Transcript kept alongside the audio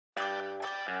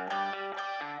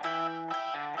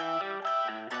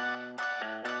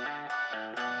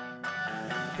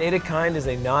DataKind is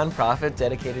a nonprofit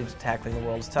dedicated to tackling the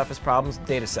world's toughest problems in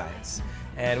data science.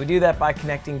 And we do that by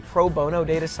connecting pro bono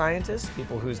data scientists,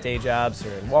 people whose day jobs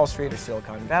are in Wall Street or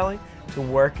Silicon Valley, to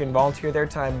work and volunteer their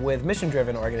time with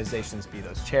mission-driven organizations, be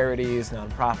those charities,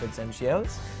 nonprofits,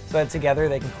 NGOs, so that together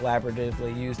they can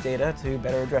collaboratively use data to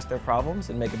better address their problems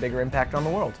and make a bigger impact on the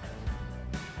world.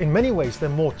 In many ways, they're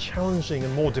more challenging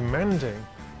and more demanding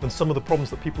than some of the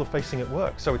problems that people are facing at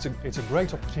work. So it's a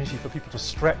great opportunity for people to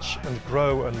stretch and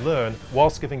grow and learn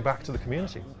whilst giving back to the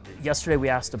community. Yesterday we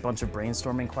asked a bunch of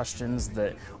brainstorming questions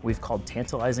that we've called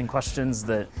tantalizing questions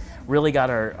that really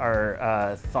got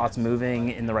our thoughts moving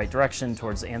in the right direction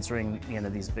towards answering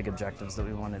these big objectives that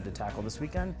we wanted to tackle this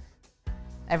weekend.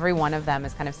 Every one of them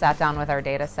has kind of sat down with our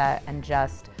data set and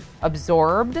just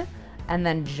absorbed and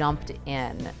then jumped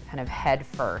in kind of head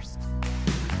first.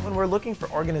 When we're looking for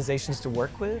organizations to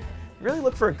work with, we really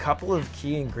look for a couple of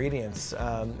key ingredients.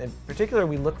 In particular,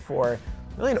 we look for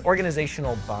really an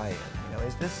organizational buy-in.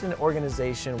 Is this an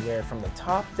organization where from the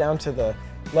top down to the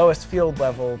lowest field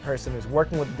level person who's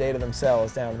working with the data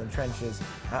themselves down in the trenches,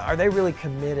 are they really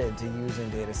committed to using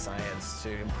data science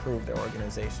to improve their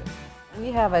organization?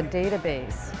 We have a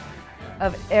database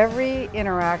of every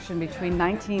interaction between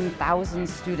 19,000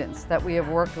 students that we have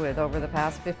worked with over the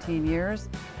past 15 years.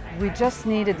 We just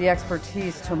needed the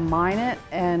expertise to mine it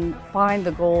and find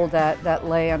the gold that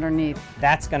lay underneath.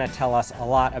 That's going to tell us a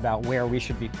lot about where we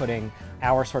should be putting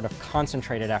our sort of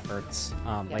concentrated efforts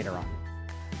later on.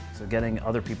 So getting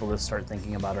other people to start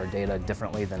thinking about our data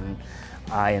differently than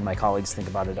I and my colleagues think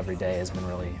about it every day has been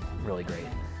really, really great.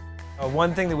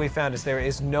 One thing that we found is there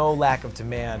is no lack of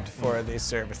demand for these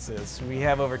services. We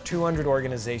have over 200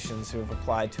 organizations who have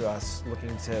applied to us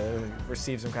looking to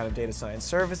receive some kind of data science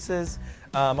services.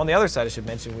 On the other side, I should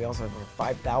mention, we also have over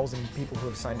 5,000 people who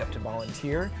have signed up to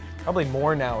volunteer, probably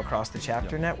more now across the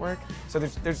chapter network. So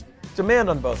there's demand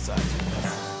on both sides.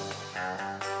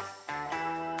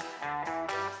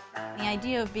 The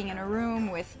idea of being in a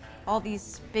room with all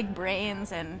these big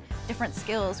brains and different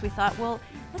skills, we thought, well,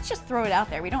 let's just throw it out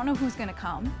there. We don't know who's going to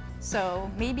come, so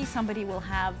maybe somebody will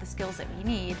have the skills that we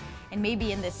need, and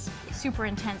maybe in this super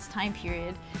intense time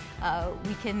period,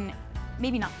 we can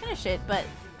maybe not finish it, but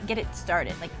get it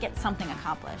started, like get something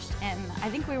accomplished. And I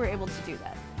think we were able to do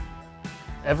that.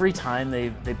 Every time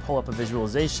they pull up a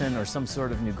visualization or some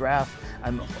sort of new graph,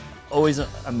 I'm always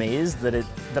amazed that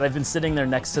I've been sitting there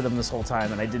next to them this whole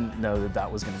time and I didn't know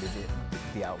that was going to be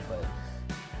the output.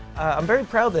 I'm very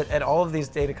proud that at all of these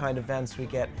DataKind events we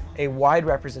get a wide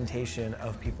representation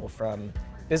of people from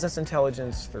business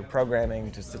intelligence through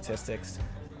programming to statistics,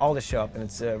 all to show up, and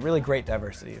it's a really great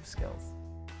diversity of skills.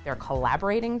 They're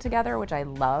collaborating together, which I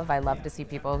love. I love to see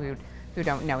people who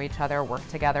don't know each other work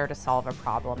together to solve a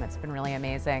problem. It's been really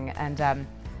amazing. And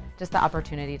just the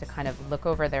opportunity to kind of look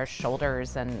over their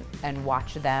shoulders and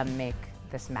watch them make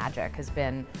this magic has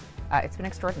been, it's been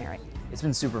extraordinary. It's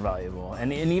been super valuable,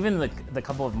 and even the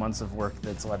couple of months of work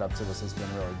that's led up to this has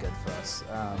been really good for us.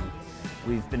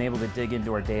 We've been able to dig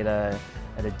into our data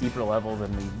at a deeper level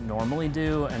than we normally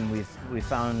do, and we've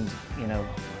found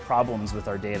problems with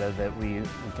our data that we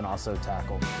can also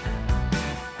tackle.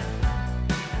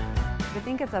 I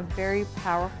think it's a very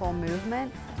powerful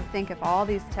movement to think if all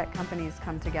these tech companies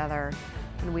come together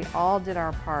and we all did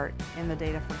our part in the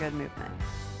Data for Good movement.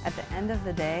 At the end of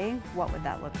the day, what would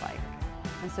that look like?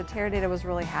 And so Teradata was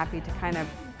really happy to kind of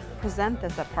present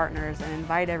this at Partners and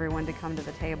invite everyone to come to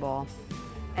the table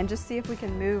and just see if we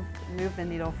can move the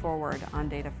needle forward on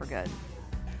Data for Good.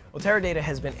 Well, Teradata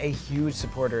has been a huge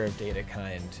supporter of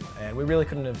DataKind, and we really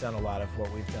couldn't have done a lot of what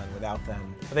we've done without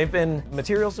them. They've been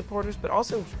material supporters, but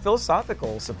also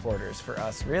philosophical supporters for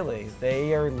us, really.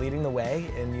 They are leading the way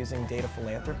in using data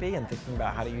philanthropy and thinking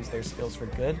about how to use their skills for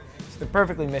good. So they're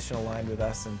perfectly mission aligned with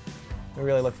us, and we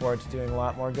really look forward to doing a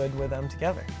lot more good with them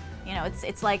together.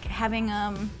 It's like having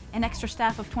an extra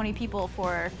staff of 20 people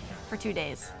for 2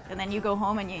 days, and then you go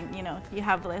home and you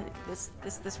have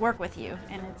this work with you,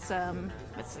 and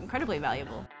it's incredibly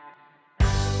valuable.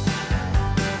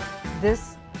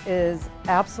 This is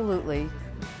absolutely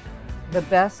the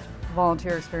best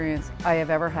volunteer experience I have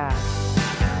ever had.